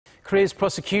Korea's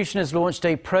prosecution has launched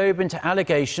a probe into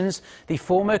allegations the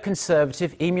former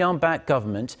conservative Lee Myung-bak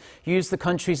government used the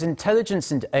country's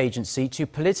intelligence agency to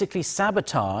politically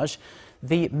sabotage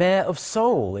the mayor of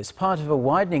Seoul. It's part of a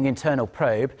widening internal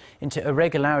probe into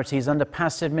irregularities under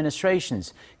past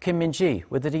administrations. Kim Min-ji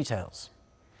with the details.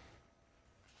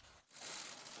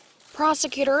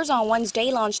 Prosecutors on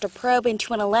Wednesday launched a probe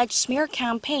into an alleged smear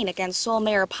campaign against Seoul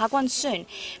Mayor Park Won-soon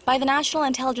by the National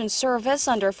Intelligence Service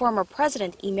under former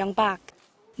President Lee Myung-bak.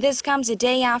 This comes a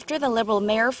day after the Liberal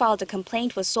mayor filed a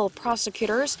complaint with Seoul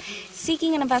prosecutors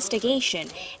seeking an investigation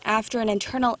after an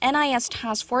internal NIS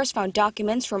task force found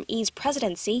documents from Lee's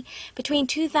presidency between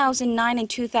 2009 and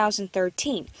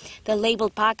 2013 that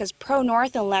labeled Park as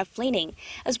pro-North and left-leaning,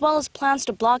 as well as plans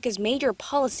to block his major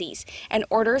policies and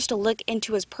orders to look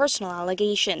into his personal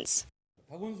allegations.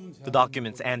 The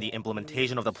documents and the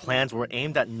implementation of the plans were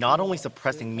aimed at not only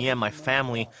suppressing me and my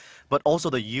family, but also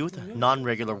the youth,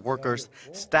 non-regular workers,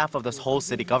 staff of this whole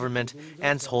city government,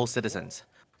 and Seoul citizens.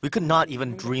 We could not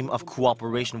even dream of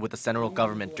cooperation with the central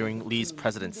government during Lee's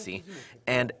presidency,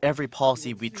 and every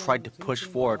policy we tried to push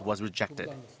forward was rejected.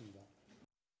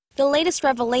 The latest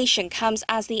revelation comes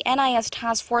as the NIS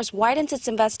task force widens its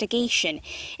investigation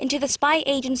into the spy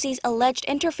agency's alleged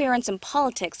interference in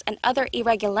politics and other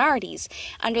irregularities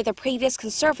under the previous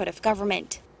conservative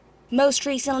government. Most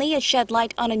recently, it shed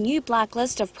light on a new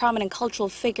blacklist of prominent cultural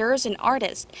figures and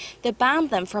artists that banned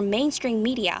them from mainstream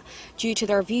media due to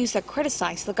their views that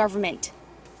criticize the government.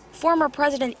 Former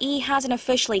President Lee hasn't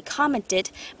officially commented,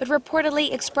 but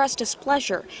reportedly expressed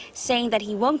displeasure, saying that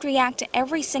he won't react to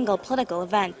every single political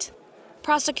event.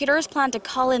 Prosecutors plan to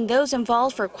call in those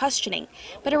involved for questioning,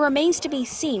 but it remains to be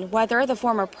seen whether the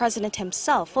former president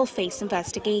himself will face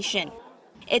investigation.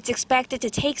 It's expected to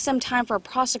take some time for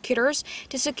prosecutors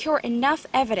to secure enough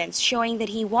evidence showing that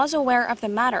he was aware of the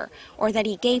matter or that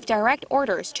he gave direct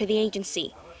orders to the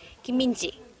agency. Kim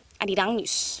Min-ji, Arirang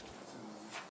News.